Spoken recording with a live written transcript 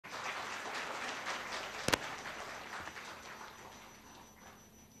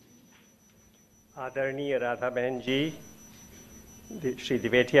आदरणीय राधा बहन जी, श्री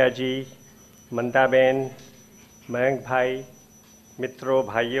दिवेटिया जी, मंदा बहन, मयंक भाई, मित्रों,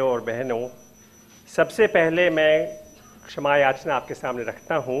 भाइयों और बहनों, सबसे पहले मैं क्षमा याचना आपके सामने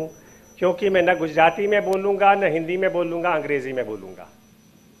रखता हूं, क्योंकि मैं न गुजराती में बोलूँगा, न हिंदी में बोलूँगा, अंग्रेज़ी में बोलूँगा।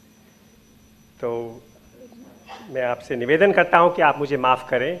 तो मैं आपसे निवेदन करता हूं कि आप मुझे माफ़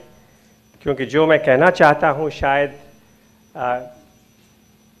करें, क्योंकि जो मैं कहना चाहता हूं शायद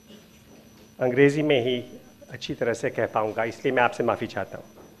अंग्रेज़ी में ही अच्छी तरह से कह पाऊँगा, इसलिए मैं आपसे माफ़ी चाहता हूँ।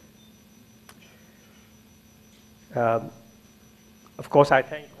 Of course, I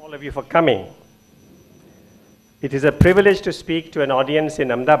thank all of you for coming. It is a privilege to speak to an audience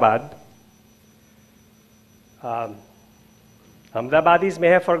in Ahmedabad. Ahmedabadis may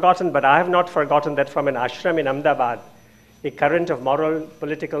have forgotten, but I have not forgotten that from an ashram in Ahmedabad, a current of moral,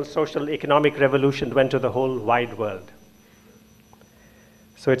 political, social, economic revolution went to the whole wide world.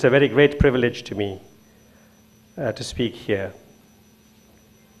 So it's a very great privilege to me to speak here.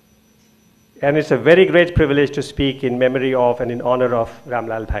 And it's a very great privilege to speak in memory of and in honor of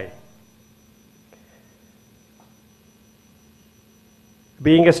Ramlal Bhai.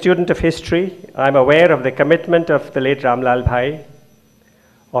 Being a student of history, I'm aware of the commitment of the late Ramlal Bhai,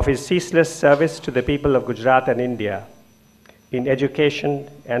 of his ceaseless service to the people of Gujarat and India in education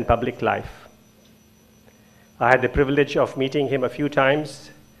and public life. I had the privilege of meeting him a few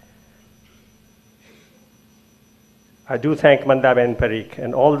times. I do thank Ramlal Parikh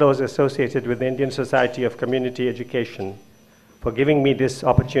and all those associated with the Indian Society of Community Education for giving me this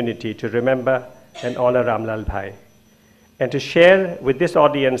opportunity to remember and honor Ramlal Bhai, and to share with this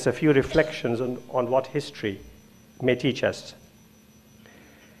audience a few reflections on what history may teach us.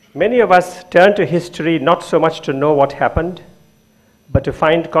 Many of us turn to history not so much to know what happened, but to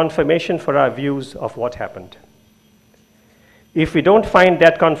find confirmation for our views of what happened. If we don't find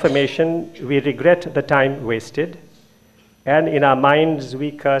that confirmation, we regret the time wasted, and in our minds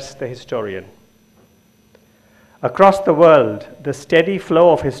we curse the historian. Across the world, the steady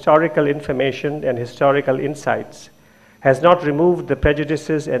flow of historical information and historical insights has not removed the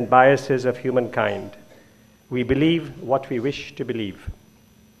prejudices and biases of humankind. We believe what we wish to believe.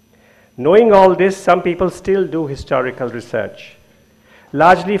 Knowing all this, some people still do historical research,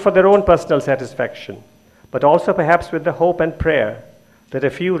 largely for their own personal satisfaction, but also perhaps with the hope and prayer that a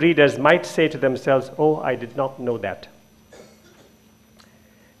few readers might say to themselves, "Oh, I did not know that."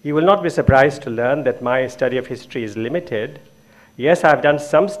 You will not be surprised to learn that my study of history is limited. Yes, I've done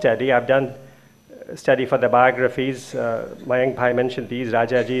some study. I've done study for the biographies. Mayank Bhai mentioned these: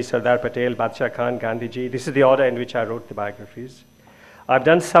 Rajaji, Sardar Patel, Badshah Khan, Gandhiji. This is the order in which I wrote the biographies. I've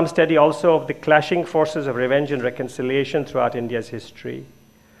done some study also of the clashing forces of revenge and reconciliation throughout India's history.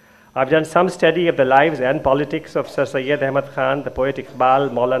 I've done some study of the lives and politics of Sir Syed Ahmad Khan, the poet Iqbal,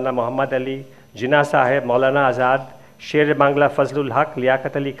 Maulana Muhammad Ali, Jinnah Sahib, Maulana Azad, Sher Bangla Fazlul Haq,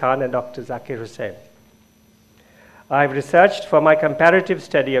 Liaquat Ali Khan, and Dr. Zakir Hussain. I've researched for my comparative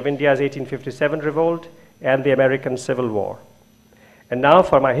study of India's 1857 revolt and the American Civil War. And now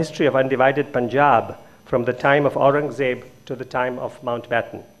for my history of undivided Punjab from the time of Aurangzeb to the time of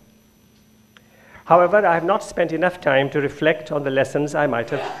Mountbatten. However, I have not spent enough time to reflect on the lessons I might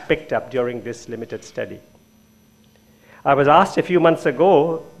have picked up during this limited study. I was asked a few months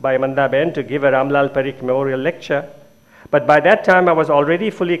ago by Manda Ben to give a Ramlal Parikh memorial lecture, but by that time I was already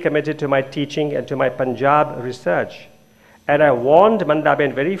fully committed to my teaching and to my Punjab research. And I warned Manda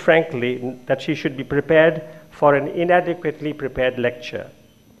Ben very frankly that she should be prepared for an inadequately prepared lecture.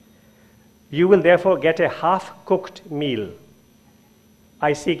 You will therefore get a half-cooked meal.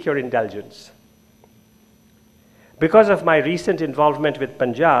 I seek your indulgence. Because of my recent involvement with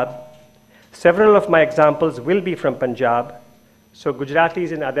Punjab, several of my examples will be from Punjab, so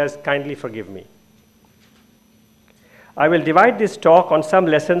Gujaratis and others kindly forgive me. I will divide this talk on some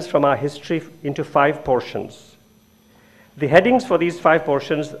lessons from our history into 5 portions. The headings for these 5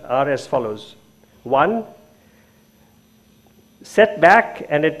 portions are as follows. 1, setback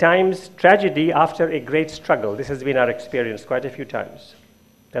and at times tragedy after a great struggle. This has been our experience quite a few times.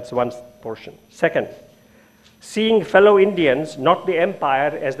 That's one portion. 2nd, seeing fellow Indians, not the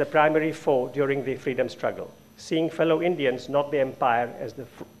empire, as the primary foe during the freedom struggle. Seeing fellow Indians, not the empire, as the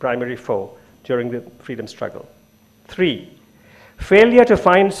primary foe during the freedom struggle. 3, failure to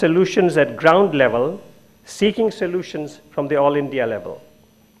find solutions at ground level, seeking solutions from the all India level.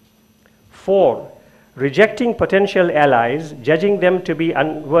 4, rejecting potential allies, judging them to be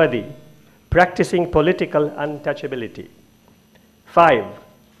unworthy, practicing political untouchability. 5,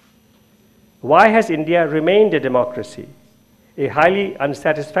 why has India remained a democracy? A highly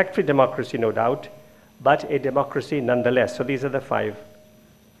unsatisfactory democracy, no doubt, but a democracy nonetheless. So these are the 5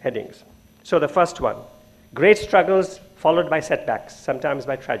 headings. So the first one, great struggles followed by setbacks, sometimes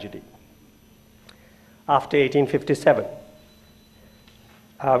by tragedy. After 1857,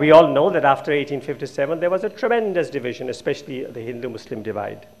 we all know that after 1857, there was a tremendous division, especially the Hindu-Muslim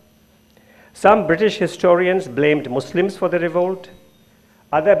divide. Some British historians blamed Muslims for the revolt.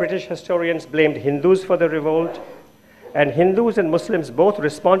 Other British historians blamed Hindus for the revolt. And Hindus and Muslims both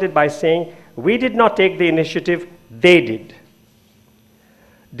responded by saying, we did not take the initiative, they did.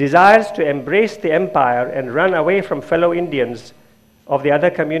 Desires to embrace the empire and run away from fellow Indians of the other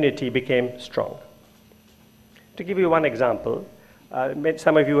community became strong. To give you one example,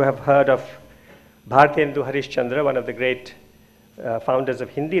 some of you have heard of Bhartendu Harishchandra, one of the great founders of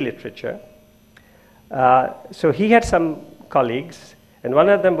Hindi literature. So he had some colleagues, and one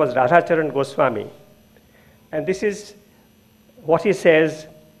of them was Radhacharan Goswami. And this is what he says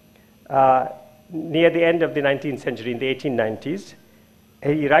near the end of the 19th century, in the 1890s.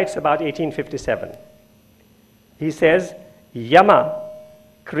 He writes about 1857. He says, Yama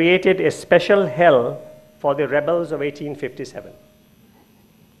created a special hell for the rebels of 1857.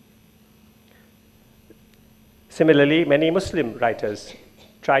 Similarly, many Muslim writers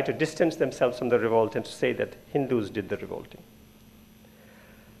try to distance themselves from the revolt and to say that Hindus did the revolting.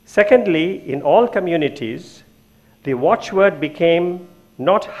 Secondly, in all communities, the watchword became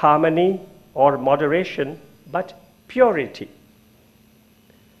not harmony or moderation, but purity.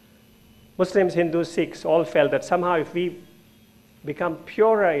 Muslims, Hindus, Sikhs all felt that somehow if we become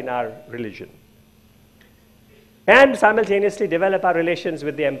purer in our religion and simultaneously develop our relations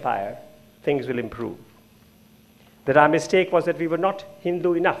with the empire, things will improve. That our mistake was that we were not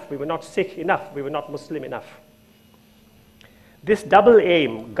Hindu enough, we were not Sikh enough, we were not Muslim enough. This double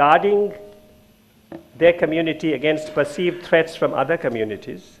aim, guarding their community against perceived threats from other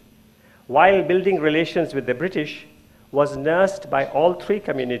communities, while building relations with the British, was nursed by all three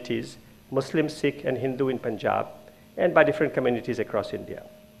communities, Muslim, Sikh, and Hindu in Punjab, and by different communities across India.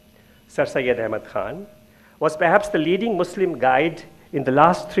 Sir Syed Ahmad Khan was perhaps the leading Muslim guide in the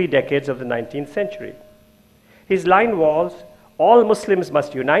last 3 decades of the 19th century. His line was, all Muslims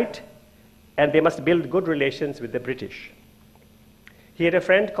must unite, and they must build good relations with the British. He had a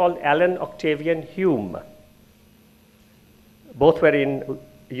friend called Alan Octavian Hume. Both were in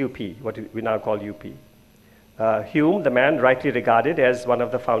UP, what we now call UP. Hume, the man rightly regarded as one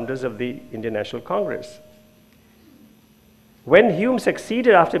of the founders of the Indian National Congress. When Hume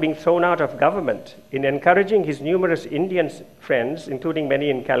succeeded after being thrown out of government in encouraging his numerous Indian friends, including many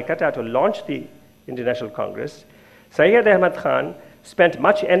in Calcutta, to launch the Indian National Congress, Syed Ahmad Khan spent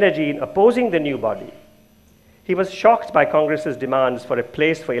much energy in opposing the new body. He was shocked by Congress's demands for a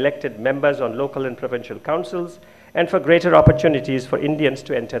place for elected members on local and provincial councils and for greater opportunities for Indians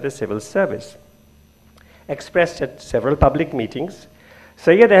to enter the civil service. Expressed at several public meetings,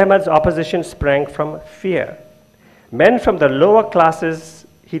 Syed Ahmad's opposition sprang from fear. Men from the lower classes,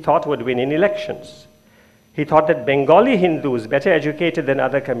 he thought, would win in elections. He thought that Bengali Hindus, better educated than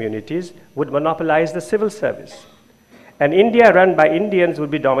other communities, would monopolize the civil service. And India run by Indians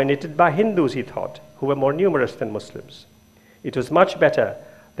would be dominated by Hindus, he thought, who were more numerous than Muslims. It was much better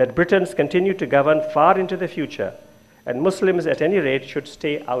that Britons continue to govern far into the future, and Muslims at any rate should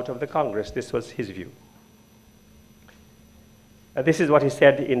stay out of the Congress. This was his view. This is what he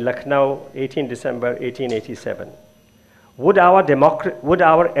said in Lucknow, 18 December 1887. Would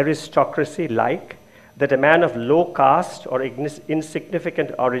our aristocracy like that a man of low caste or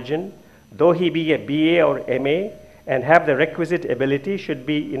insignificant origin, though he be a BA or MA, and have the requisite ability, should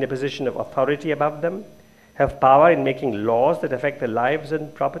be in a position of authority above them, have power in making laws that affect their lives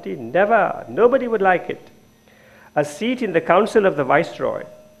and property? Never. Nobody would like it. A seat in the council of the viceroy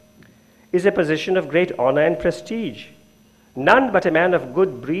is a position of great honor and prestige. None but a man of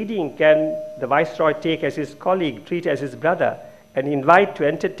good breeding can the viceroy take as his colleague, treat as his brother, and invite to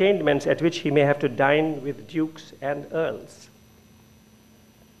entertainments at which he may have to dine with dukes and earls.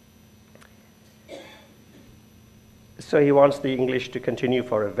 So he wants the English to continue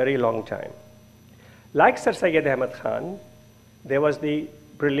for a very long time. Like Sir Syed Ahmad Khan, there was the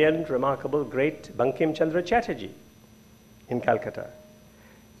brilliant, remarkable, great Bankim Chandra Chatterjee in Calcutta.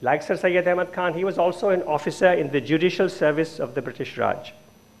 Like Sir Syed Ahmad Khan, he was also an officer in the judicial service of the British Raj.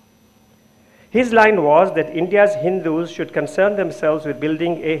 His line was that India's Hindus should concern themselves with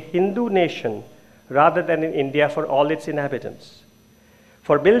building a Hindu nation rather than in India for all its inhabitants.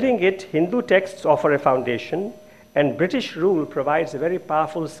 For building it, Hindu texts offer a foundation, and British rule provides a very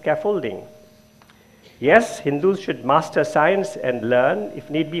powerful scaffolding. Yes, Hindus should master science and learn, if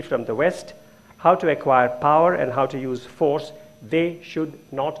need be from the West, how to acquire power and how to use force. They should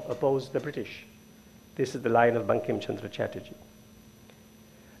not oppose the British. This is the line of Bankim Chandra Chatterjee.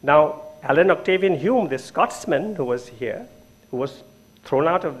 Now, Alan Octavian Hume, the Scotsman who was here, who was thrown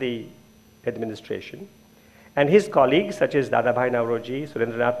out of the administration, and his colleagues such as Dadabhai Nauroji,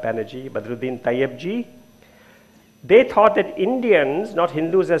 Surendranath Banerjee, Badruddin Tayyebji, they thought that Indians, not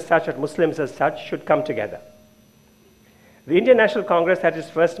Hindus as such or Muslims as such, should come together. The Indian National Congress had its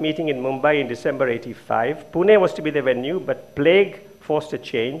first meeting in Mumbai in December 85. Pune was to be the venue, but plague forced a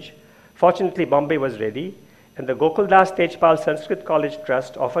change. Fortunately, Bombay was ready, and the Gokuldas Tejpal Sanskrit College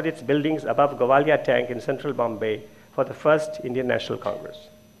Trust offered its buildings above Gowalia Tank in central Bombay for the first Indian National Congress.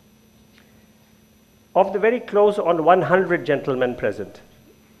 Of the very close on 100 gentlemen present,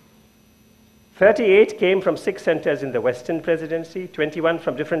 38 came from 6 centers in the Western Presidency, 21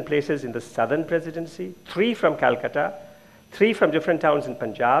 from different places in the Southern Presidency, 3 from Calcutta, 3 from different towns in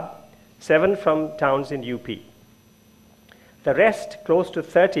Punjab, 7 from towns in UP. The rest, close to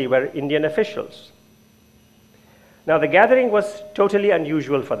 30, were Indian officials. Now, the gathering was totally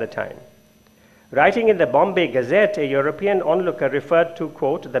unusual for the time. Writing in the Bombay Gazette, a European onlooker referred to,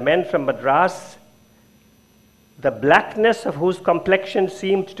 quote, the men from Madras, the blackness of whose complexion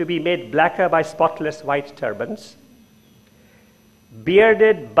seemed to be made blacker by spotless white turbans,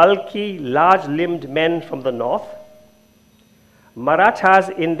 bearded, bulky, large-limbed men from the north, Marathas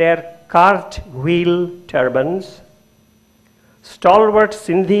in their cart-wheel turbans, stalwart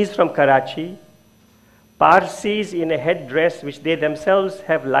Sindhis from Karachi, Parsis in a headdress which they themselves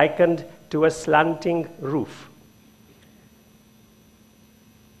have likened to a slanting roof.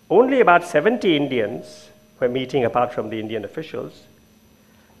 Only about 70 Indians were meeting apart from the Indian officials.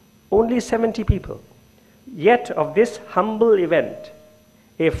 Only 70 people. Yet of this humble event,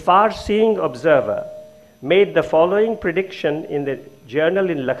 a far-seeing observer made the following prediction in the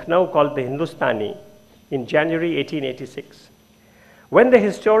journal in Lucknow called the Hindustani in January 1886. When the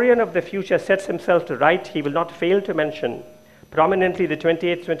historian of the future sets himself to write, he will not fail to mention prominently the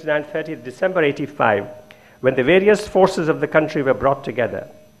 28th, 29th, 30th December 85, when the various forces of the country were brought together.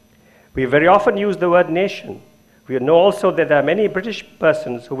 We very often use the word nation. We know also that there are many British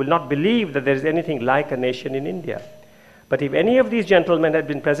persons who will not believe that there is anything like a nation in India. But if any of these gentlemen had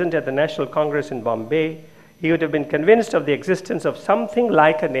been present at the National Congress in Bombay, he would have been convinced of the existence of something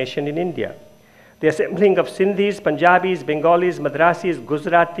like a nation in India. The assembling of Sindhis, Punjabis, Bengalis, Madrasis,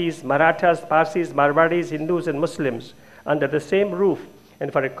 Gujaratis, Marathas, Parsis, Marwadis, Hindus, and Muslims under the same roof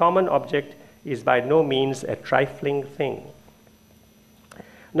and for a common object is by no means a trifling thing.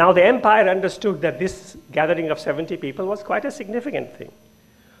 Now, the empire understood that this gathering of 70 people was quite a significant thing.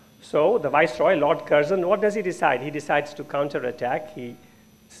 So, the Viceroy, Lord Curzon, what does he decide? He decides to counterattack. He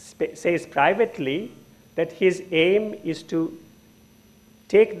says privately that his aim is to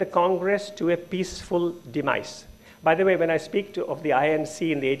take the Congress to a peaceful demise. By the way, when I speak of the INC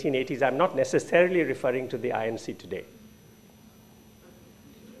in the 1880s, I'm not necessarily referring to the INC today.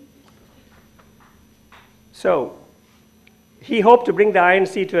 So, he hoped to bring the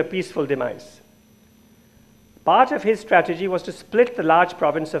INC to a peaceful demise. Part of his strategy was to split the large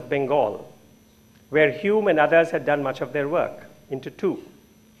province of Bengal, where Hume and others had done much of their work, into two.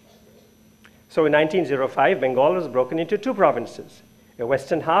 So in 1905, Bengal was broken into 2 provinces, a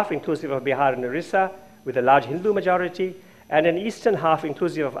western half inclusive of Bihar and Orissa with a large Hindu majority, and an eastern half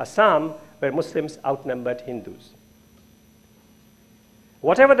inclusive of Assam where Muslims outnumbered Hindus.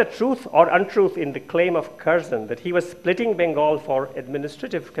 Whatever the truth or untruth in the claim of Curzon that he was splitting Bengal for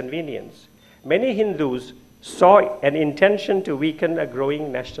administrative convenience, many Hindus saw an intention to weaken a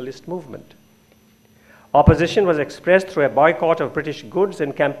growing nationalist movement. Opposition was expressed through a boycott of British goods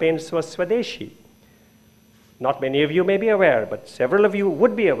and campaigns for Swadeshi. Not many of you may be aware, but several of you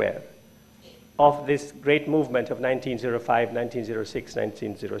would be aware of this great movement of 1905, 1906,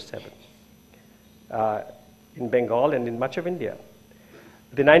 1907 in Bengal and in much of India.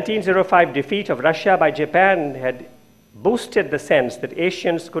 The 1905 defeat of Russia by Japan had boosted the sense that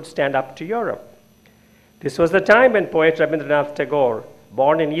Asians could stand up to Europe. This was the time when poet Rabindranath Tagore,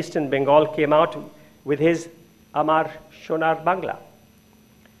 born in eastern Bengal, came out with his Amar Shonar Bangla.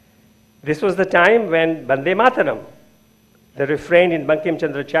 This was the time when Bande Mataram, the refrain in Bankim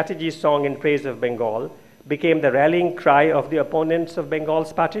Chandra Chatterjee's song in praise of Bengal, became the rallying cry of the opponents of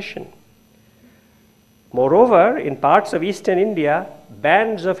Bengal's partition. Moreover, in parts of eastern India,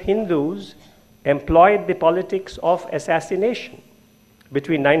 bands of Hindus employed the politics of assassination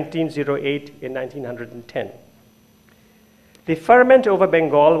between 1908 and 1910. The ferment over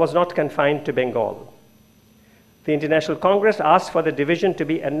Bengal was not confined to Bengal. The International Congress asked for the division to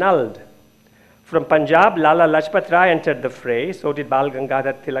be annulled. From Punjab, Lala Lajpat Rai entered the fray, so did Bal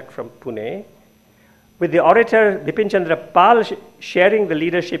Gangadhar Tilak from Pune. With the orator Bipin Chandra Pal sharing the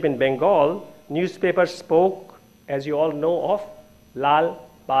leadership in Bengal, newspapers spoke, as you all know, of Lal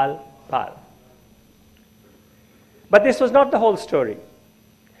Pal Pal. But this was not the whole story.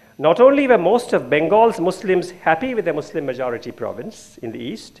 Not only were most of Bengal's Muslims happy with the Muslim majority province in the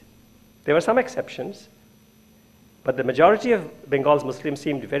east, there were some exceptions, but the majority of Bengal's Muslims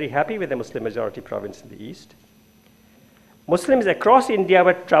seemed very happy with the Muslim majority province in the east. Muslims across India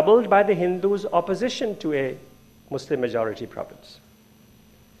were troubled by the Hindus' opposition to a Muslim majority province.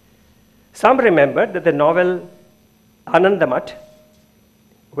 Some remembered that the novel Anandamat,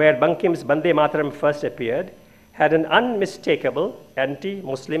 where Bankim's Bande Mataram first appeared, had an unmistakable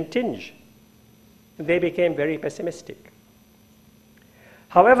anti-Muslim tinge. They became very pessimistic.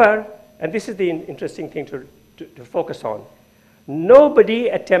 However, and this is the interesting thing to focus on, nobody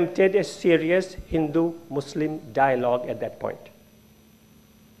attempted a serious Hindu-Muslim dialogue at that point.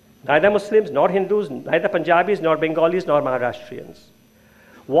 Neither Muslims, nor Hindus, neither Punjabis, nor Bengalis, nor Maharashtrians.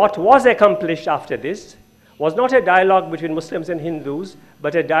 What was accomplished after this was not a dialogue between Muslims and Hindus,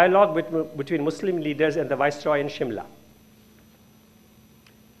 but a dialogue between Muslim leaders and the Viceroy in Shimla.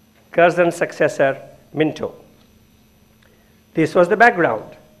 Curzon's successor, Minto. This was the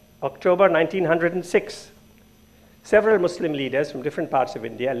background. October 1906. Several Muslim leaders from different parts of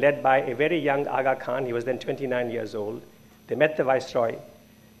India, led by a very young Aga Khan, he was then 29 years old, they met the Viceroy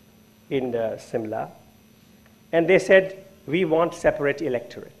in Simla, and they said, we want separate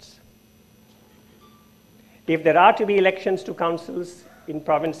electorates. If there are to be elections to councils in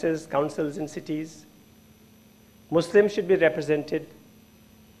provinces, councils in cities, Muslims should be represented,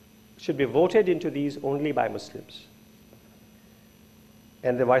 should be voted into these only by Muslims.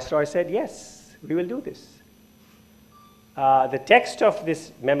 And the Viceroy said, yes, we will do this. The text of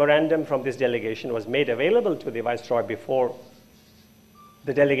this memorandum from this delegation was made available to the Viceroy before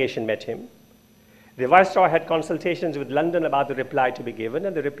the delegation met him. The Viceroy had consultations with London about the reply to be given,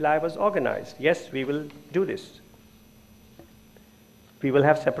 and the reply was organized. Yes, we will do this. We will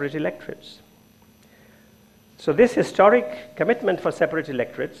have separate electorates. So this historic commitment for separate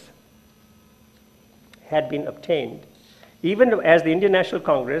electorates had been obtained, even as the Indian National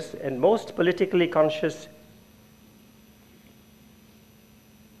Congress and most politically conscious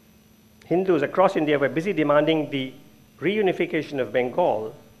Hindus across India were busy demanding the reunification of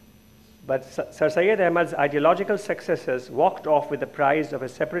Bengal. But Sir Syed Ahmad's ideological successors walked off with the prize of a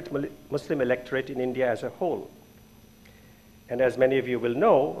separate Muslim electorate in India as a whole. And as many of you will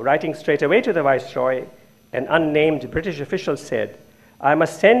know, writing straight away to the Viceroy, an unnamed British official said, I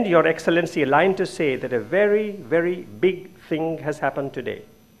must send Your Excellency a line to say that a very, very big thing has happened today,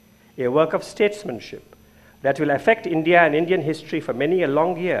 a work of statesmanship that will affect India and Indian history for many a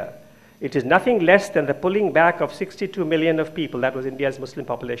long year. It is nothing less than the pulling back of 62 million of people, that was India's Muslim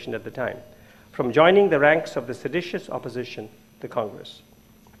population at the time, from joining the ranks of the seditious opposition to Congress.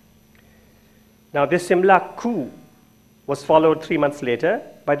 Now, this Simla coup was followed 3 months later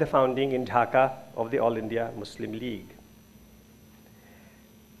by the founding in Dhaka of the All India Muslim League.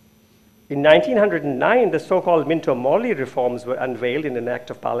 In 1909, the so-called Minto-Morley reforms were unveiled in an Act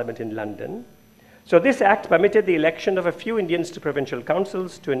of Parliament in London. So this act permitted the election of a few Indians to provincial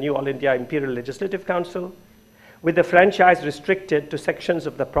councils, to a new All India Imperial Legislative Council, with the franchise restricted to sections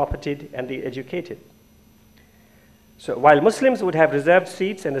of the propertied and the educated. So while Muslims would have reserved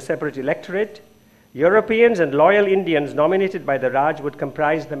seats and a separate electorate, Europeans and loyal Indians nominated by the Raj would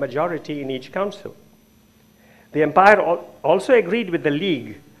comprise the majority in each council. The empire also agreed with the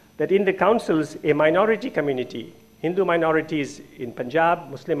League that in the councils, a minority community, Hindu minorities in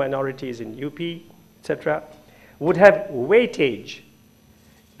Punjab, Muslim minorities in UP, etc., would have weightage,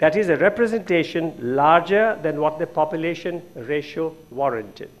 that is a representation larger than what the population ratio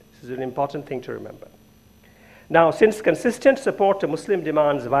warranted. This is an important thing to remember. Now, since consistent support to Muslim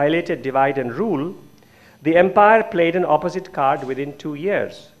demands violated divide and rule, the empire played an opposite card within 2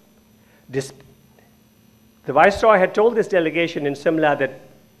 years. The Viceroy had told this delegation in Simla that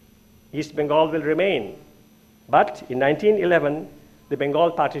East Bengal will remain. But in 1911, the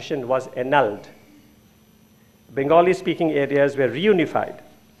Bengal partition was annulled. Bengali-speaking areas were reunified.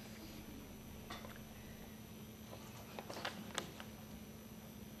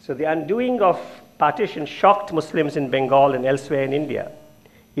 So the undoing of partition shocked Muslims in Bengal and elsewhere in India.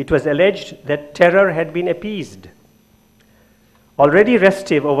 It was alleged that terror had been appeased. Already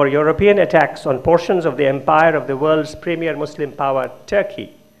restive over European attacks on portions of the empire of the world's premier Muslim power,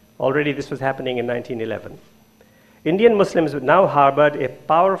 Turkey, already this was happening in 1911. Indian Muslims now harbored a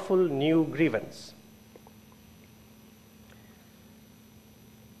powerful new grievance.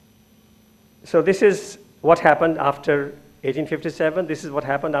 So this is what happened after 1857. This is what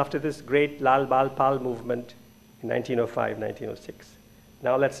happened after this great Lal Bal Pal movement in 1905, 1906.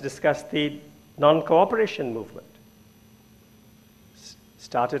 Now let's discuss the non-cooperation movement.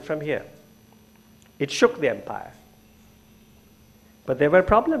 started from here. It shook the empire. But there were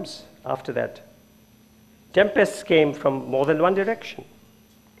problems after that. Tempests came from more than one direction.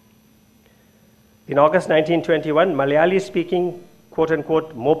 In August 1921, Malayali-speaking,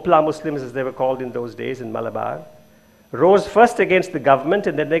 quote-unquote, Mopla Muslims, as they were called in those days in Malabar, rose first against the government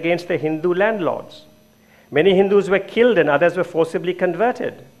and then against the Hindu landlords. Many Hindus were killed and others were forcibly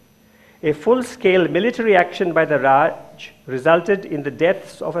converted. A full-scale military action by the Raj resulted in the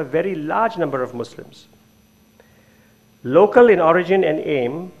deaths of a very large number of Muslims. Local in origin and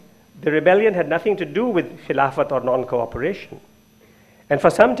aim, the rebellion had nothing to do with Khilafat or non-cooperation. And for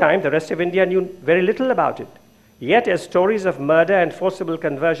some time, the rest of India knew very little about it. Yet, as stories of murder and forcible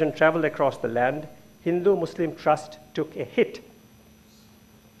conversion traveled across the land, Hindu-Muslim trust took a hit.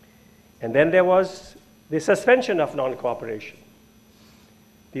 And then there was the suspension of non-cooperation.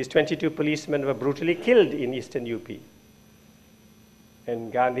 These 22 policemen were brutally killed in eastern UP.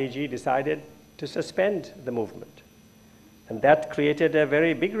 And Gandhiji decided to suspend the movement. And that created a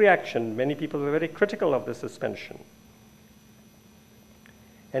very big reaction. Many people were very critical of the suspension.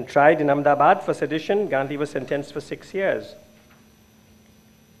 And tried in Ahmedabad for sedition, Gandhi was sentenced for 6 years.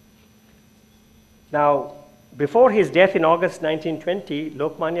 Now, before his death in August 1920,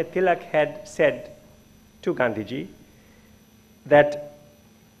 Lokmanya Tilak had said to Gandhiji that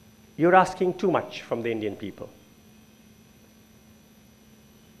you're asking too much from the Indian people.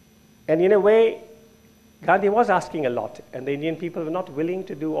 And in a way, Gandhi was asking a lot, and the Indian people were not willing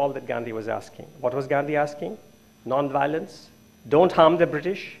to do all that Gandhi was asking. What was Gandhi asking? Non-violence, don't harm the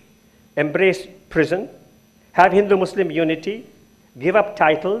British, embrace prison, have Hindu-Muslim unity, give up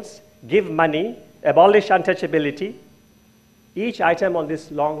titles, give money, abolish untouchability. Each item on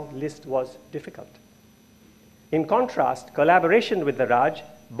this long list was difficult. In contrast, collaboration with the Raj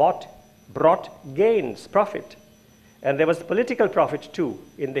brought gains, profit. And there was political profit too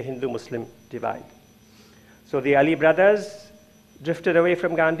in the Hindu-Muslim divide. So the Ali brothers drifted away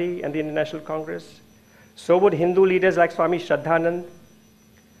from Gandhi and the Indian National Congress. So would Hindu leaders like Swami Shraddhanand.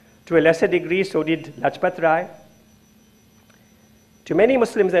 To a lesser degree, so did Lajpat Rai. To many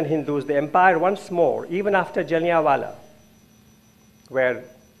Muslims and Hindus, the empire once more, even after Jallianwala, where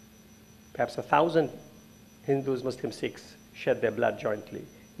perhaps 1,000 Hindus, Muslims, Sikhs shed their blood jointly,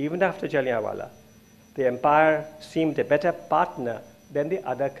 even after Jallianwala, the empire seemed a better partner than the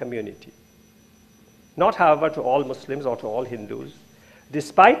other community. Not, however, to all Muslims or to all Hindus.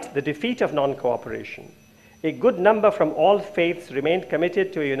 Despite the defeat of non-cooperation, a good number from all faiths remained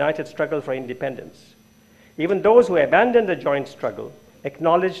committed to a united struggle for independence. Even those who abandoned the joint struggle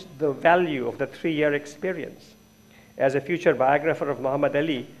acknowledged the value of the 3-year experience. As a future biographer of Muhammad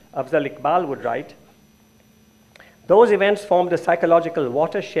Ali, Afzal Iqbal would write, those events formed a psychological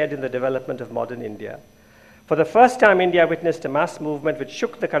watershed in the development of modern India. For the first time, India witnessed a mass movement which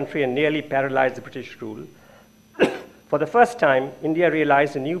shook the country and nearly paralyzed the British rule. For the first time, India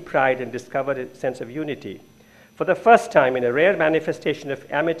realized a new pride and discovered a sense of unity. For the first time, in a rare manifestation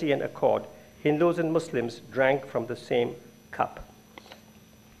of amity and accord, Hindus and Muslims drank from the same cup.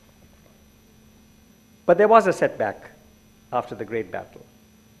 But there was a setback after the Great Battle.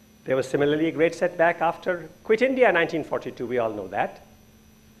 There was similarly a great setback after Quit India in 1942. We all know that.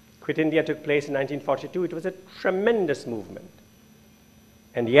 Quit India took place in 1942. It was a tremendous movement.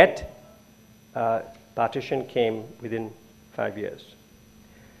 And yet, partition came within 5 years.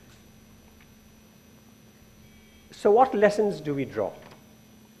 So what lessons do we draw?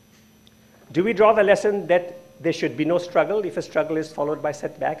 Do we draw the lesson that there should be no struggle if a struggle is followed by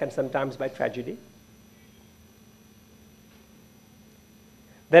setback and sometimes by tragedy?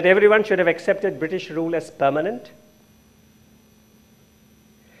 That everyone should have accepted British rule as permanent?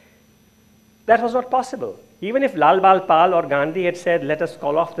 That was not possible. Even if Lal Bal Pal or Gandhi had said, let us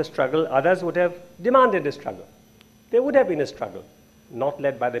call off the struggle, others would have demanded a struggle. There would have been a struggle, not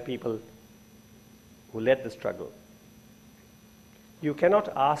led by the people who led the struggle. You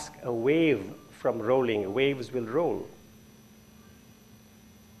cannot ask a wave from rolling. Waves will roll.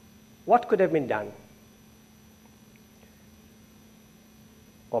 What could have been done?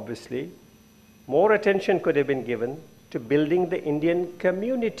 Obviously, more attention could have been given to building the Indian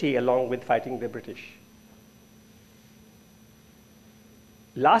community along with fighting the British.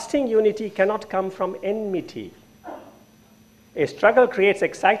 Lasting unity cannot come from enmity. A struggle creates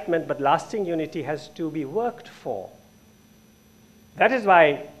excitement, but lasting unity has to be worked for. That is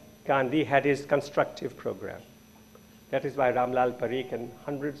why Gandhi had his constructive program. That is why Ramlal Parikh and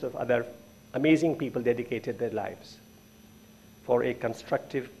hundreds of other amazing people dedicated their lives for a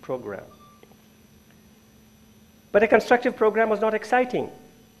constructive program. But a constructive program was not exciting.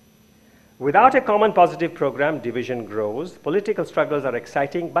 Without a common positive program, division grows. Political struggles are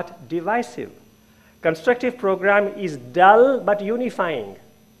exciting but divisive. Constructive program is dull but unifying.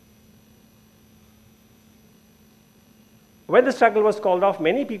 When the struggle was called off,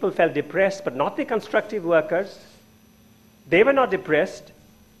 many people felt depressed, but not the constructive workers. They were not depressed.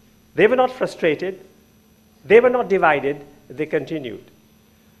 They were not frustrated. They were not divided. They continued.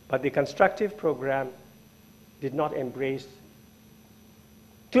 But the constructive program did not embrace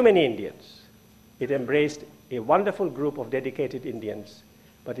too many Indians. It embraced a wonderful group of dedicated Indians,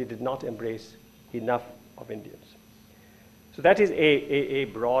 but it did not embrace enough of Indians. So that is a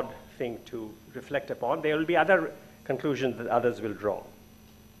broad thing to reflect upon. There will be other conclusions that others will draw.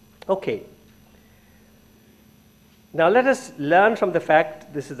 Okay. Now let us learn from the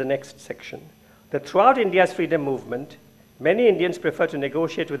fact, this is the next section, that throughout India's freedom movement, many Indians prefer to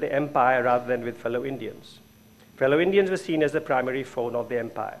negotiate with the empire rather than with fellow Indians. Fellow Indians were seen as the primary foe of the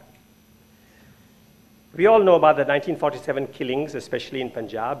empire. We all know about the 1947 killings, especially in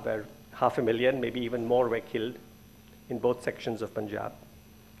Punjab, where 500,000, maybe even more, were killed in both sections of Punjab.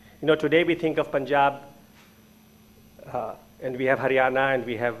 You know, today we think of Punjab, and we have Haryana and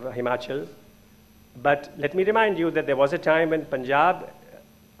we have Himachal. But let me remind you that there was a time when Punjab,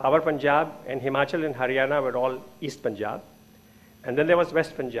 our Punjab, and Himachal and Haryana were all East Punjab. And then there was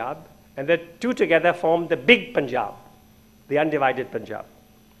West Punjab. And the two together formed the big Punjab, the undivided Punjab,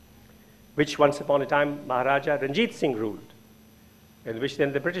 which once upon a time Maharaja Ranjit Singh ruled, and which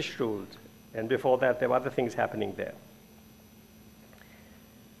then the British ruled. And before that, there were other things happening there.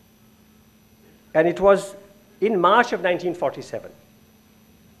 And it was in March of 1947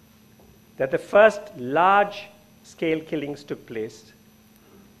 that the first large-scale killings took place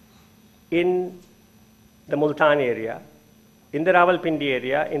in the Multan area, in the Rawalpindi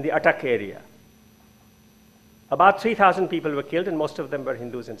area, in the Attak area. About 3,000 people were killed, and most of them were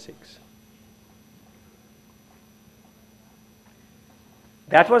Hindus and Sikhs.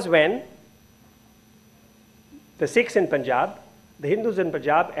 That was when the Sikhs in Punjab, the Hindus in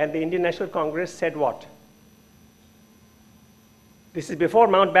Punjab, and the Indian National Congress said what? This is before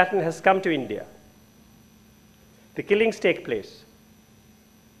Mountbatten has come to India. The killings take place.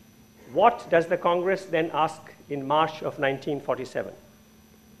 What does the Congress then ask in March of 1947?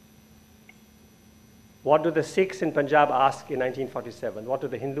 What do the Sikhs in Punjab ask in 1947? What do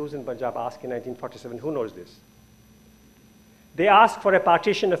the Hindus in Punjab ask in 1947? Who knows this? They ask for a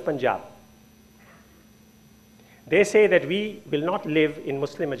partition of Punjab. They say that we will not live in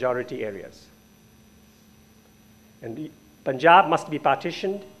Muslim majority areas. And Punjab must be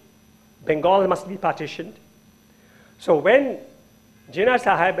partitioned, Bengal must be partitioned. So when Jinnah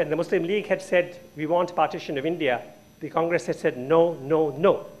Sahib and the Muslim League had said, we want partition of India, the Congress had said, no, no,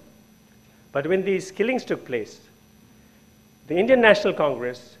 no. But when these killings took place, the Indian National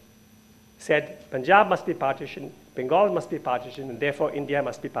Congress said, Punjab must be partitioned, Bengal must be partitioned, and therefore India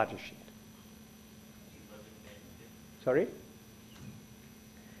must be partitioned. Sorry?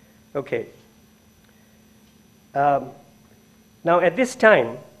 Okay. Now, at this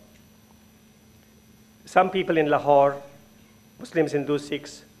time, some people in Lahore, Muslims, Hindus,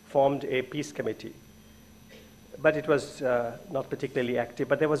 Sikhs, formed a peace committee. But it was not particularly active.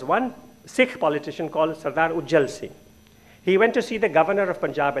 But there was one Sikh politician called Sardar Ujjal Singh. He went to see the governor of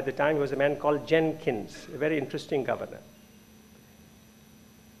Punjab at the time. He was a man called Jenkins, a very interesting governor.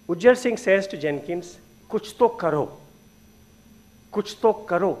 Ujjal Singh says to Jenkins, kuch to karo. Kuch to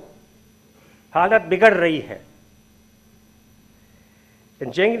karo. Halat bigad rahi hai.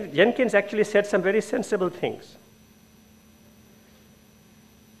 And Jenkins actually said some very sensible things.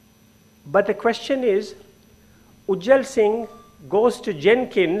 But the question is, Ujjal Singh goes to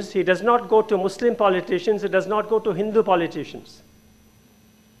Jenkins, he does not go to Muslim politicians, he does not go to Hindu politicians.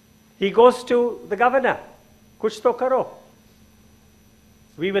 He goes to the governor, kuch to karo.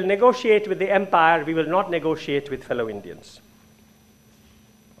 We will negotiate with the empire, we will not negotiate with fellow Indians.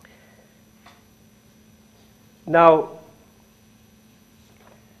 Now,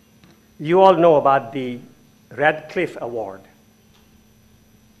 you all know about the Radcliffe Award.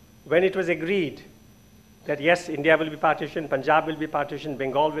 When it was agreed that yes, India will be partitioned, Punjab will be partitioned,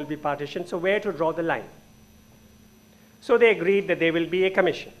 Bengal will be partitioned, so where to draw the line? So they agreed that there will be a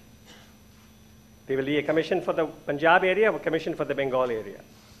commission. There will be a commission for the Punjab area, a commission for the Bengal area.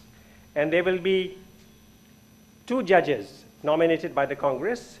 And there will be 2 judges nominated by the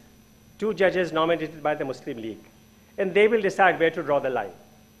Congress, 2 judges nominated by the Muslim League. And they will decide where to draw the line.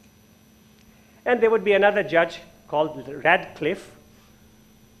 And there would be another judge called Radcliffe,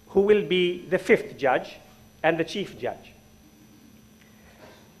 who will be the 5th judge and the chief judge.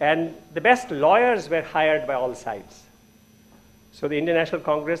 And the best lawyers were hired by all sides. So the Indian National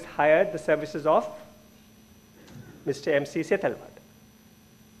Congress hired the services of Mr. M.C. Setalvad.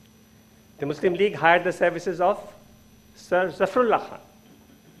 The Muslim League hired the services of Sir Zafrullah Khan.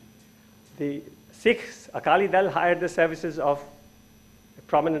 The Sikhs, Akali Dal, hired the services of a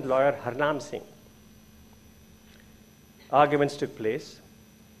prominent lawyer, Harnam Singh. Arguments took place.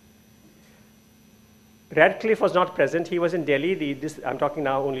 Radcliffe was not present. He was in Delhi. I'm talking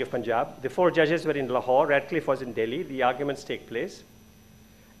now only of Punjab. The 4 judges were in Lahore. Radcliffe was in Delhi. The arguments take place.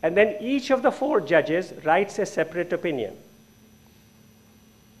 And then each of the 4 judges writes a separate opinion.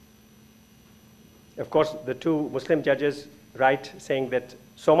 Of course, the 2 Muslim judges write saying that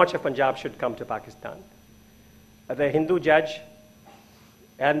so much of Punjab should come to Pakistan. The Hindu judge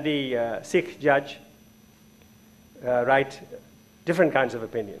and the Sikh judge write different kinds of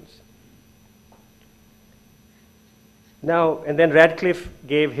opinions. Now, and then Radcliffe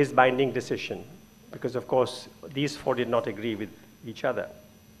gave his binding decision because, of course, these 4 did not agree with each other.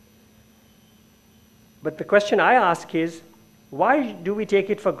 But the question I ask is, why do we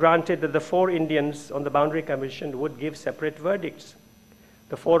take it for granted that the 4 Indians on the Boundary Commission would give separate verdicts?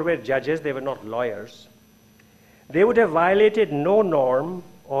 The 4 were judges, they were not lawyers. They would have violated no norm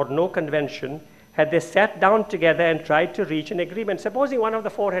or no convention had they sat down together and tried to reach an agreement. Supposing one of the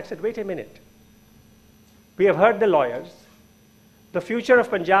 4 had said, wait a minute, we have heard the lawyers. The future of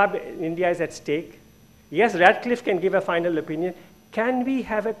Punjab in India is at stake. Yes, Radcliffe can give a final opinion. Can we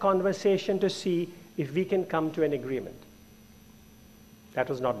have a conversation to see if we can come to an agreement? That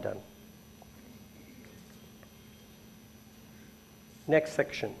was not done. Next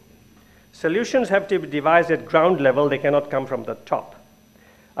section. Solutions have to be devised at ground level. They cannot come from the top.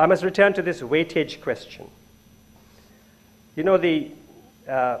 I must return to this weightage question. You know,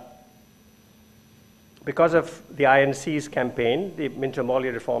 because of the INC's campaign, the Minter-Morley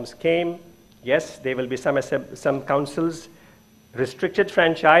reforms came. Yes, there will be some councils, restricted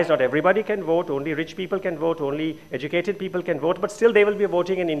franchise, not everybody can vote, only rich people can vote, only educated people can vote, but still they will be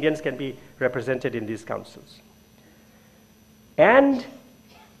voting and Indians can be represented in these councils. And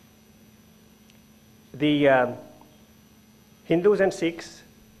the Hindus and Sikhs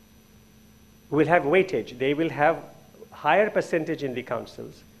will have weightage. They will have higher percentage in the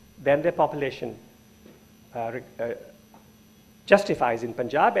councils than their population justifies in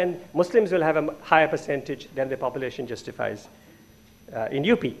Punjab, and Muslims will have a higher percentage than the population justifies in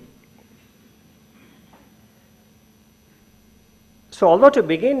UP. So although to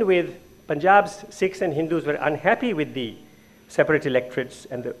begin with, Punjab's Sikhs and Hindus were unhappy with the separate electorates,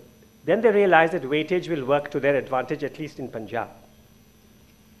 and then they realized that weightage will work to their advantage, at least in Punjab.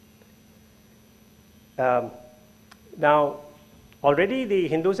 Now, already the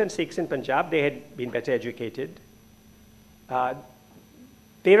Hindus and Sikhs in Punjab, they had been better educated.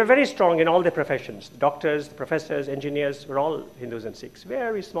 They were very strong in all their professions. Doctors, professors, engineers were all Hindus and Sikhs,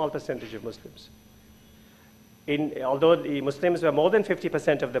 very small percentage of Muslims. Although the Muslims were more than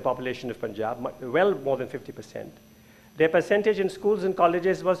 50% of the population of Punjab, well more than 50%, their percentage in schools and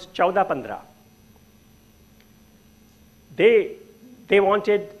colleges was 14-15. They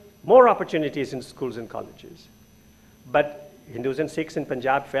wanted more opportunities in schools and colleges. But Hindus and Sikhs in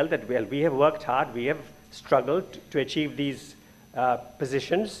Punjab felt that, well, we have worked hard, we have struggled to achieve these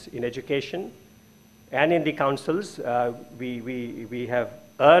positions in education and in the councils. We have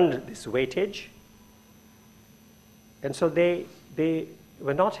earned this weightage. And so they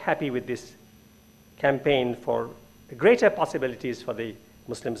were not happy with this campaign for greater possibilities for the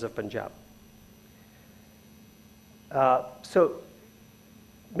Muslims of Punjab. So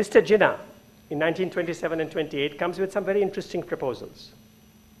Mr. Jinnah, in 1927 and 28, comes with some very interesting proposals.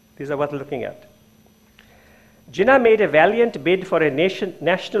 These are worth looking at. Jinnah made a valiant bid for a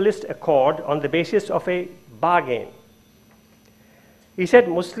nationalist accord on the basis of a bargain. He said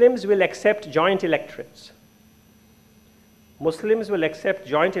Muslims will accept joint electorates. Muslims will accept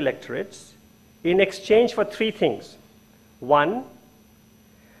joint electorates in exchange for 3 things. One,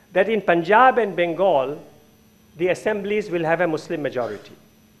 that in Punjab and Bengal, the assemblies will have a Muslim majority.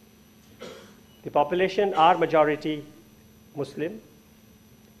 The population are majority Muslim,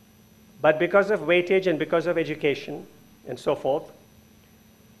 but because of weightage and because of education and so forth,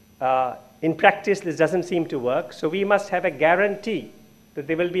 in practice this doesn't seem to work, so we must have a guarantee that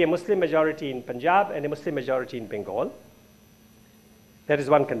there will be a Muslim majority in Punjab and a Muslim majority in Bengal. That is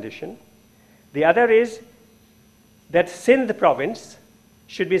one condition. The other is that Sindh province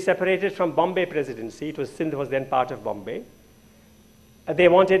should be separated from Bombay presidency. Sindh was then part of Bombay. They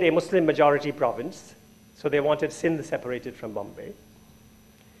wanted a Muslim majority province, so they wanted Sindh separated from Bombay.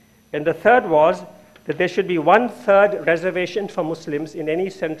 And the third was that there should be 1/3 reservation for Muslims in any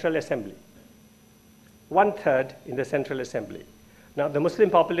central assembly. 1/3 in the central assembly. Now, the Muslim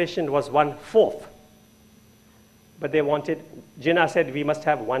population was 1/4, but they wanted, Jinnah said, we must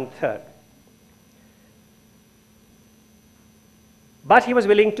have 1/3. But he was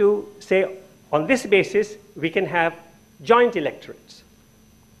willing to say, on this basis, we can have joint electorates.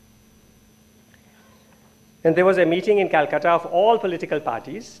 And there was a meeting in Calcutta of all political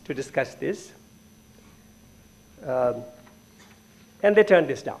parties to discuss this. And they turned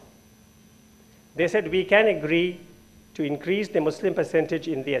this down. They said, we can agree to increase the Muslim percentage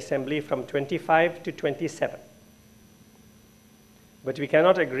in the assembly from 25 to 27. But we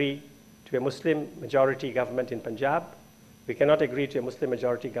cannot agree to a Muslim majority government in Punjab. We cannot agree to a Muslim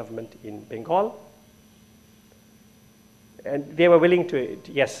majority government in Bengal. And they were willing to,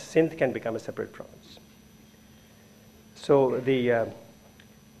 yes, Sindh can become a separate province. So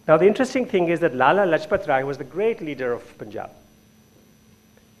now the interesting thing is that Lala Lajpat Rai was the great leader of Punjab.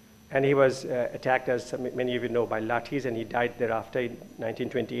 And he was attacked, as many of you know, by lathis, and he died thereafter in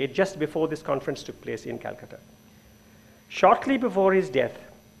 1928, just before this conference took place in Calcutta. Shortly before his death,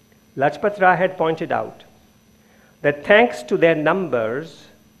 Lajpat Rai had pointed out that thanks to their numbers,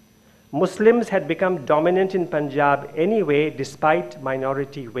 Muslims had become dominant in Punjab anyway, despite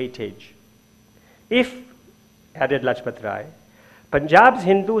minority weightage. If, added Lajpat Rai, Punjab's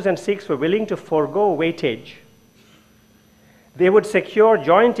Hindus and Sikhs were willing to forego weightage, they would secure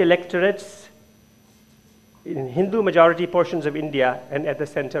joint electorates in Hindu majority portions of India and at the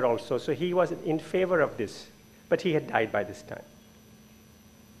center also. So he was in favor of this, but he had died by this time.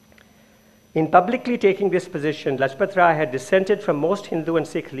 In publicly taking this position, Lajpat Rai had dissented from most Hindu and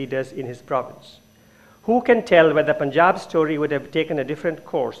Sikh leaders in his province. Who can tell whether Punjab's story would have taken a different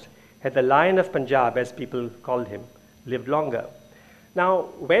course had the Lion of Punjab, as people called him, lived longer? Now,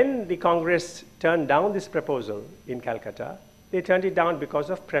 when the Congress turned down this proposal in Calcutta, they turned it down because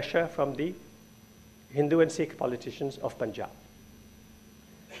of pressure from the Hindu and Sikh politicians of Punjab.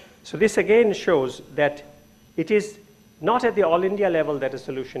 So this again shows that it is not at the all India level that a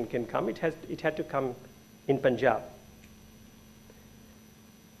solution can come. It had to come in Punjab.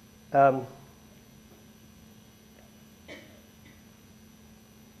 Now,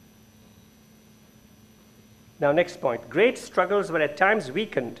 next point. Great struggles were at times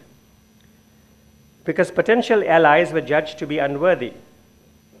weakened because potential allies were judged to be unworthy.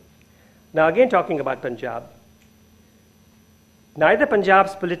 Now, again talking about Punjab, neither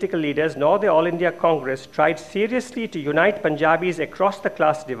Punjab's political leaders nor the All India Congress tried seriously to unite Punjabis across the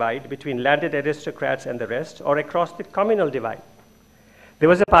class divide between landed aristocrats and the rest, or across the communal divide. There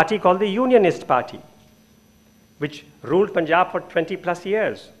was a party called the Unionist Party, which ruled Punjab for 20 plus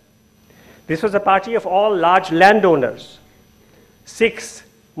years. This was a party of all large landowners, Sikhs,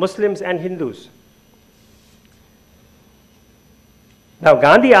 Muslims, and Hindus. Now,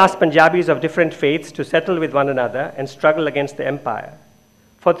 Gandhi asked Punjabis of different faiths to settle with one another and struggle against the empire.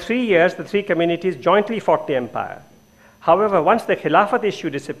 For 3 years, the three communities jointly fought the empire. However, once the Khilafat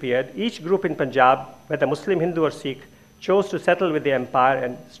issue disappeared, each group in Punjab, whether Muslim, Hindu, or Sikh, chose to settle with the empire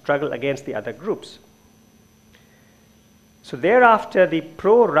and struggle against the other groups. So thereafter, the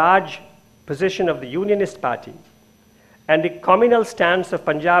pro-Raj position of the Unionist Party and the communal stance of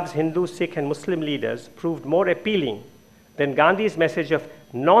Punjab's Hindu, Sikh, and Muslim leaders proved more appealing than Gandhi's message of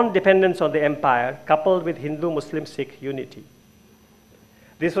non-dependence on the empire coupled with Hindu-Muslim Sikh unity.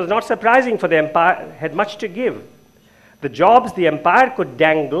 This was not surprising, for the empire had much to give. The jobs the empire could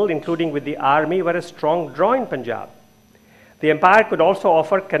dangle, including with the army, were a strong draw in Punjab. The empire could also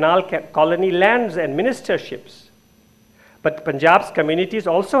offer canal colony lands and ministerships. But Punjab's communities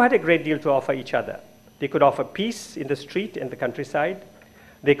also had a great deal to offer each other. They could offer peace in the street and the countryside.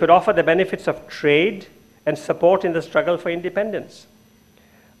 They could offer the benefits of trade and support in the struggle for independence.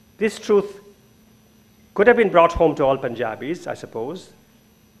 This truth could have been brought home to all Punjabis, I suppose,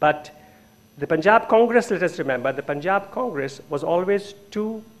 but the Punjab Congress, let us remember, the Punjab Congress was always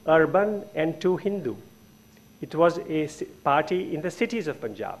too urban and too Hindu. It was a party in the cities of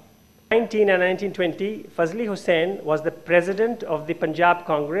Punjab. In 19 and 1920, Fazli Hussain was the president of the Punjab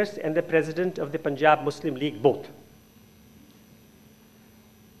Congress and the president of the Punjab Muslim League, both.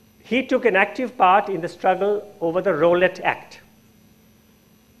 He took an active part in the struggle over the Rowlatt Act.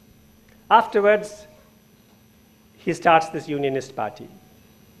 Afterwards, he starts this Unionist Party.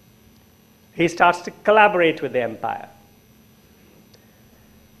 He starts to collaborate with the empire.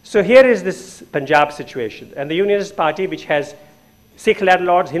 So here is this Punjab situation, and the Unionist Party, which has Sikh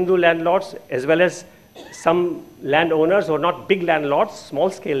landlords, Hindu landlords, as well as some landowners who are not big landlords,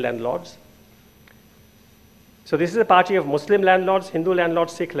 small-scale landlords. So this is a party of Muslim landlords, Hindu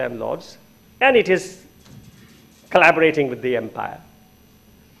landlords, Sikh landlords, and it is collaborating with the empire.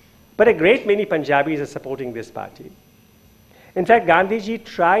 But a great many Punjabis are supporting this party. In fact, Gandhiji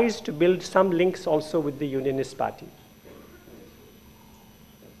tries to build some links also with the Unionist Party,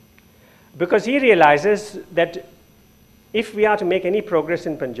 because he realizes that if we are to make any progress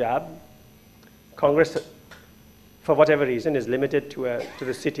in Punjab, Congress, for whatever reason, is limited to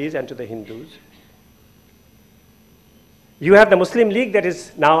the cities and to the Hindus. You have the Muslim League that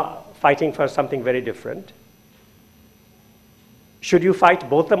is now fighting for something very different. Should you fight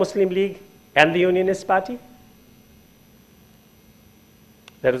both the Muslim League and the Unionist Party?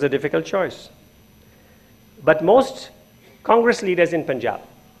 That was a difficult choice. But most Congress leaders in Punjab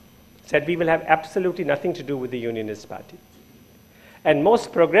said we will have absolutely nothing to do with the Unionist Party. And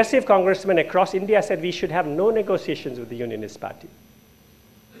most progressive congressmen across India said we should have no negotiations with the Unionist Party.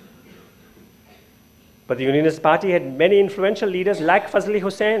 But the Unionist Party had many influential leaders like Fazli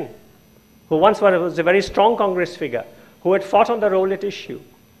Hussain, who once was a very strong Congress figure, who had fought on the Rowlatt issue.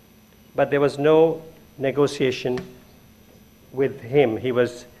 But there was no negotiation with him.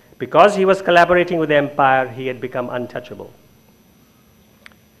 Because he was collaborating with the empire, he had become untouchable.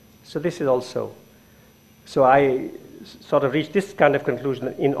 So this is also, so I sort of reached this kind of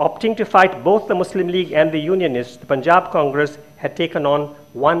conclusion. In opting to fight both the Muslim League and the Unionists, the Punjab Congress had taken on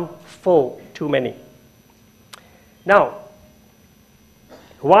one foe too many. Now,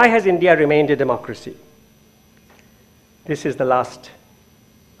 why has India remained a democracy? This is the last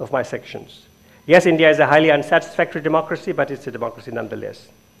of my sections. Yes, India is a highly unsatisfactory democracy, but it's a democracy nonetheless.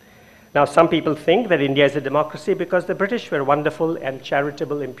 Now, some people think that India is a democracy because the British were wonderful and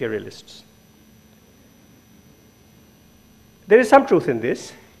charitable imperialists. There is some truth in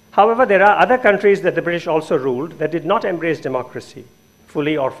this. However, there are other countries that the British also ruled that did not embrace democracy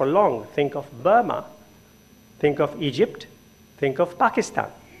fully or for long. Think of Burma, think of Egypt, think of Pakistan,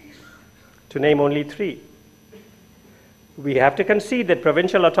 to name only three. We have to concede that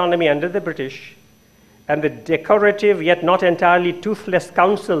provincial autonomy under the British and the decorative yet not entirely toothless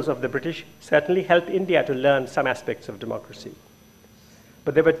councils of the British certainly helped India to learn some aspects of democracy.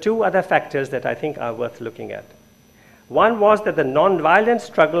 But there were two other factors that I think are worth looking at. One was that the non-violent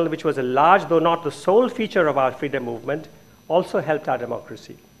struggle, which was a large, though not the sole feature of our freedom movement, also helped our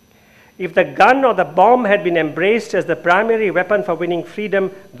democracy. If the gun or the bomb had been embraced as the primary weapon for winning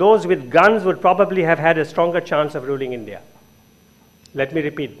freedom, those with guns would probably have had a stronger chance of ruling India. Let me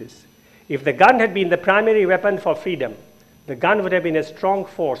repeat this. If the gun had been the primary weapon for freedom, the gun would have been a strong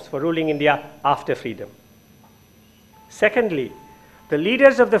force for ruling India after freedom. Secondly, the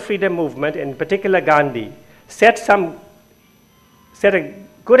leaders of the freedom movement, in particular Gandhi, set a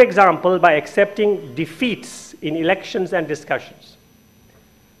good example by accepting defeats in elections and discussions.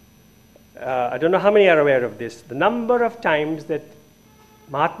 I don't know how many are aware of this. The number of times that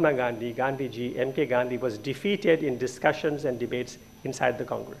Mahatma Gandhi, Gandhiji, M.K. Gandhi was defeated in discussions and debates inside the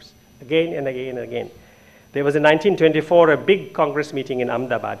Congress, again and again and again. There was in 1924 a big Congress meeting in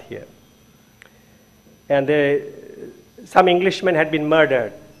Ahmedabad here. And some Englishmen had been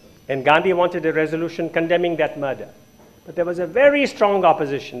murdered. And Gandhi wanted a resolution condemning that murder. But there was a very strong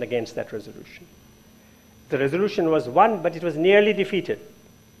opposition against that resolution. The resolution was won, but it was nearly defeated.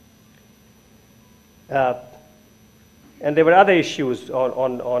 And there were other issues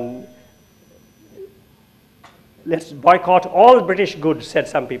on let's boycott all British goods, said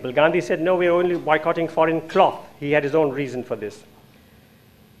some people. Gandhi said, no, we're only boycotting foreign cloth. He had his own reason for this.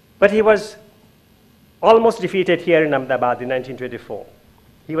 But he was almost defeated here in Ahmedabad in 1924.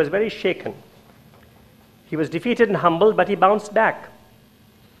 He was very shaken. He was defeated and humbled, but he bounced back.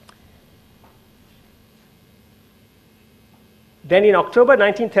 Then in October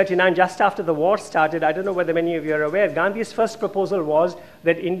 1939, just after the war started, I don't know whether many of you are aware, Gandhi's first proposal was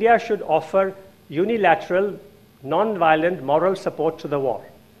that India should offer unilateral, non-violent moral support to the war.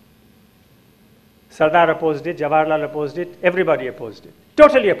 Sardar opposed it, Jawaharlal opposed it, everybody opposed it,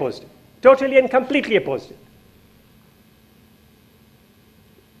 totally and completely opposed it.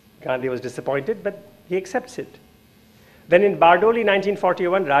 Gandhi was disappointed, but he accepts it. Then in Bardoli,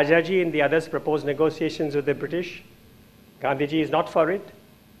 1941, Rajaji and the others proposed negotiations with the British. Gandhiji is not for it.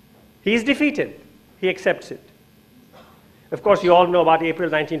 He is defeated. He accepts it. Of course, you all know about April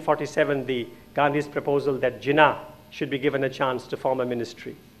 1947, Gandhi's proposal that Jinnah should be given a chance to form a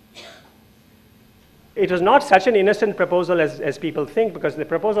ministry. It was not such an innocent proposal as people think, because the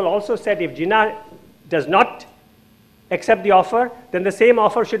proposal also said if Jinnah does not accept the offer, then the same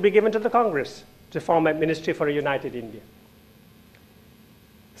offer should be given to the Congress to form a ministry for a united India.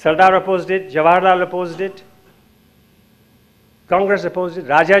 Sardar opposed it, Jawaharlal opposed it, Congress opposed it,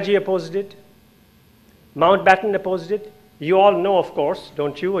 Rajaji opposed it, Mountbatten opposed it. You all know, of course,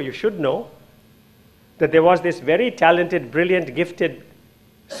 don't you, or you should know, that there was this very talented, brilliant, gifted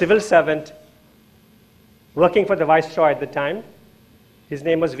civil servant working for the Viceroy at the time. His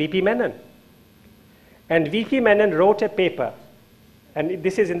name was V.P. Menon. And V.P. Menon wrote a paper, and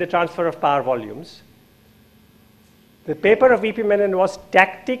this is in the Transfer of Power volumes. The paper of V.P. Menon was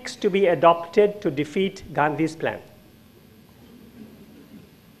Tactics to be Adopted to Defeat Gandhi's Plan.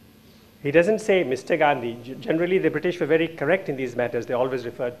 He doesn't say Mr. Gandhi. Generally, the British were very correct in these matters. They always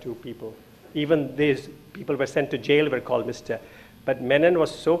referred to people. Even these people were sent to jail were called Mr. But Menon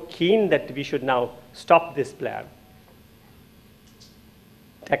was so keen that we should now stop this plan.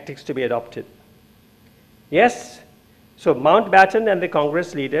 Tactics to be adopted. Yes, so Mountbatten and the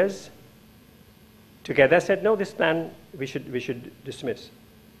Congress leaders together said, no, this plan we should dismiss.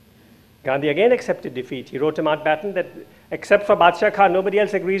 Gandhi again accepted defeat. He wrote to Mountbatten that, except for Badshah Khan, nobody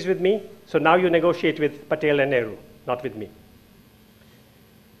else agrees with me, so now you negotiate with Patel and Nehru, not with me.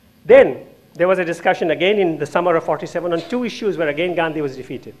 Then there was a discussion again in the summer of 47 on two issues where again Gandhi was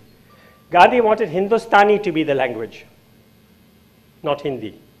defeated. Gandhi wanted Hindustani to be the language, not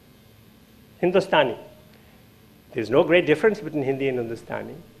Hindi. Hindustani. There's no great difference between Hindi and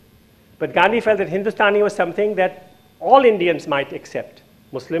Hindustani. But Gandhi felt that Hindustani was something that all Indians might accept,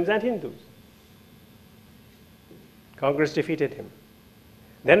 Muslims and Hindus. Congress defeated him.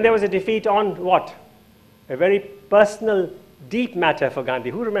 Then there was a defeat on what? A very personal, deep matter for Gandhi.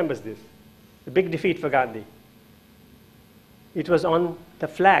 Who remembers this? A big defeat for Gandhi. It was on the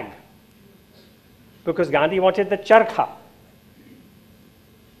flag. Because Gandhi wanted the charkha.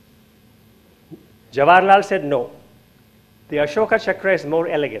 Jawaharlal said no. The Ashoka Chakra is more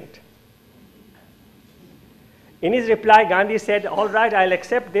elegant. In his reply, Gandhi said, all right, I'll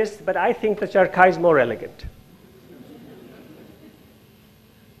accept this, but I think the charkha is more elegant.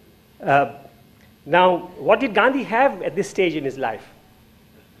 Now, what did Gandhi have at this stage in his life?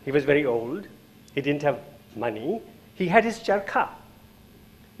 He was very old. He didn't have money. He had his charkha.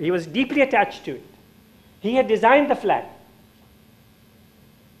 He was deeply attached to it. He had designed the flag.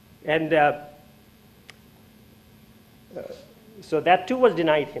 And so that too was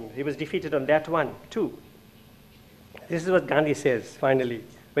denied him. He was defeated on that one too. This is what Gandhi says, finally,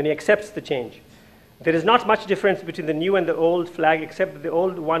 when he accepts the change. There is not much difference between the new and the old flag, except that the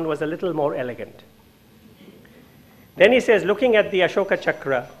old one was a little more elegant. Then he says, looking at the Ashoka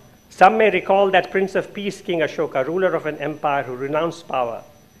Chakra, some may recall that Prince of Peace, King Ashoka, ruler of an empire who renounced power.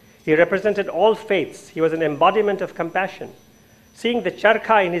 He represented all faiths. He was an embodiment of compassion. Seeing the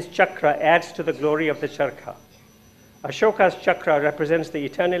charkha in his chakra adds to the glory of the charkha. Ashoka's chakra represents the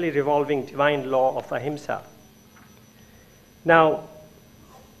eternally revolving divine law of ahimsa. Now,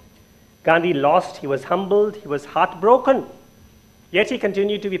 Gandhi lost, he was humbled, he was heartbroken, yet he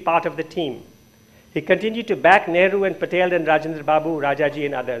continued to be part of the team. He continued to back Nehru and Patel and Rajendra Babu, Rajaji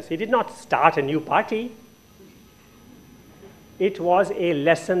and others. He did not start a new party. It was a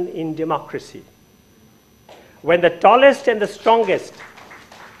lesson in democracy. When the tallest and the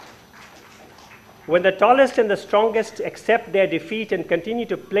strongest accept their defeat and continue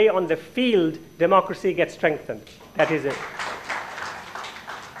to play on the field, democracy gets strengthened. That is it.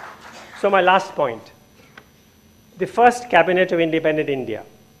 So my last point, the first cabinet of independent India.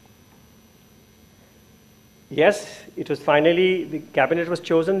 Yes, it was finally, the cabinet was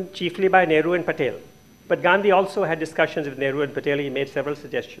chosen chiefly by Nehru and Patel. But Gandhi also had discussions with Nehru and Patel. He made several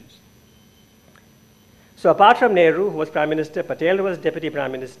suggestions. So apart from Nehru, who was Prime Minister, Patel was Deputy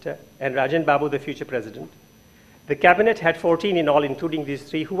Prime Minister, and Rajendra Babu, the future President, the cabinet had 14 in all, including these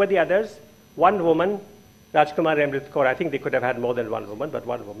three. Who were the others? One woman, Rajkumari Amrit Kaur. I think they could have had more than one woman, but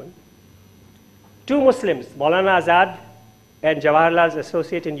one woman. Two Muslims, Maulana Azad and Jawaharlal's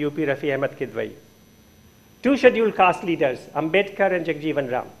associate in UP, Rafi Ahmad Kidwai. Two scheduled caste leaders, Ambedkar and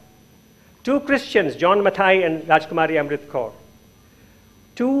Jagjeevan Ram. Two Christians, John Mathai and Rajkumari Amrit Kaur.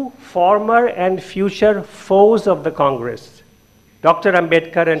 Two former and future foes of the Congress, Dr.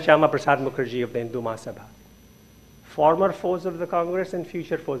 Ambedkar and Shyama Prasad Mukherjee of the Hindu Mahasabha. Former foes of the Congress and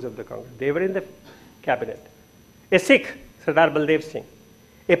future foes of the Congress. They were in the cabinet. A Sikh, Sardar Baldev Singh.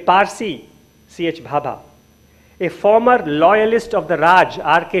 A Parsi, C.H. Bhabha. A former loyalist of the Raj,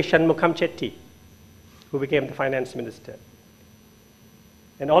 R.K. Shanmukham Chetty, who became the finance minister.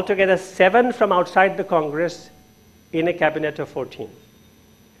 And altogether 7 from outside the Congress in a cabinet of 14.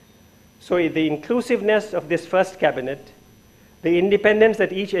 So the inclusiveness of this first cabinet, the independence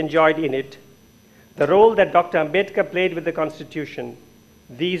that each enjoyed in it, the role that Dr. Ambedkar played with the Constitution,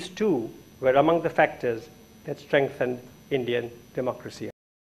 these two were among the factors that strengthened Indian democracy.